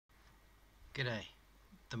G'day,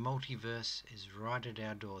 the multiverse is right at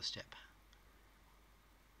our doorstep.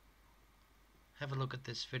 Have a look at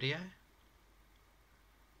this video.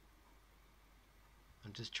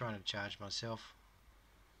 I'm just trying to charge myself.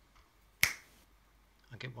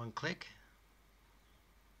 I'll get one click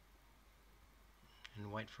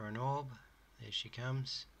and wait for an orb. There she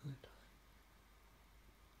comes.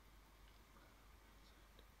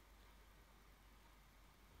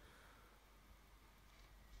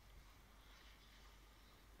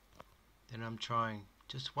 Then I'm trying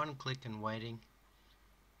just one click and waiting.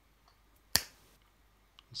 It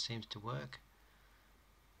seems to work.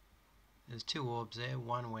 There's two orbs there.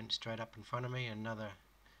 One went straight up in front of me, another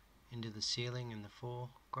into the ceiling in the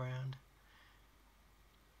foreground.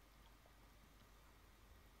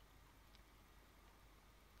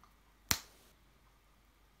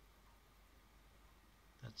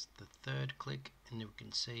 That's the third click, and you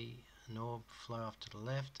can see an orb fly off to the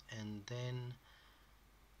left, and then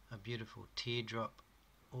a beautiful teardrop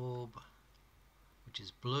orb, which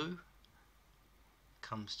is blue,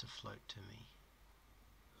 comes to float to me.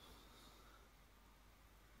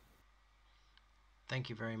 Thank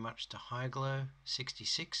you very much to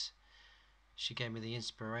HighGlow66. She gave me the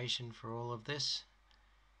inspiration for all of this.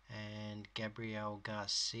 And Gabrielle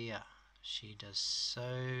Garcia. She does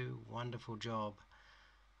so wonderful job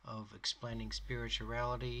of explaining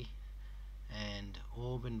spirituality and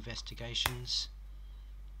orb investigations.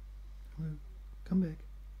 Come back.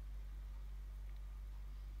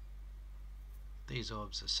 These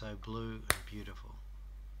orbs are so blue and beautiful.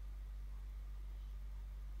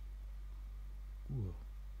 Whoa.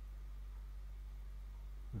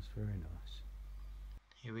 That's very nice.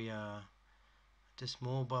 Here we are, just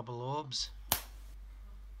small bubble orbs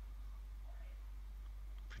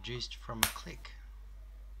produced from a click.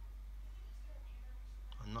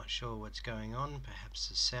 I'm not sure what's going on, perhaps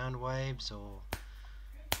the sound waves or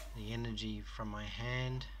the energy from my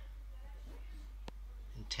hand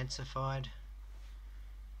intensified.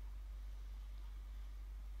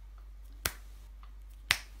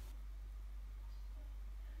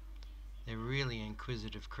 They're really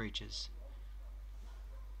inquisitive creatures.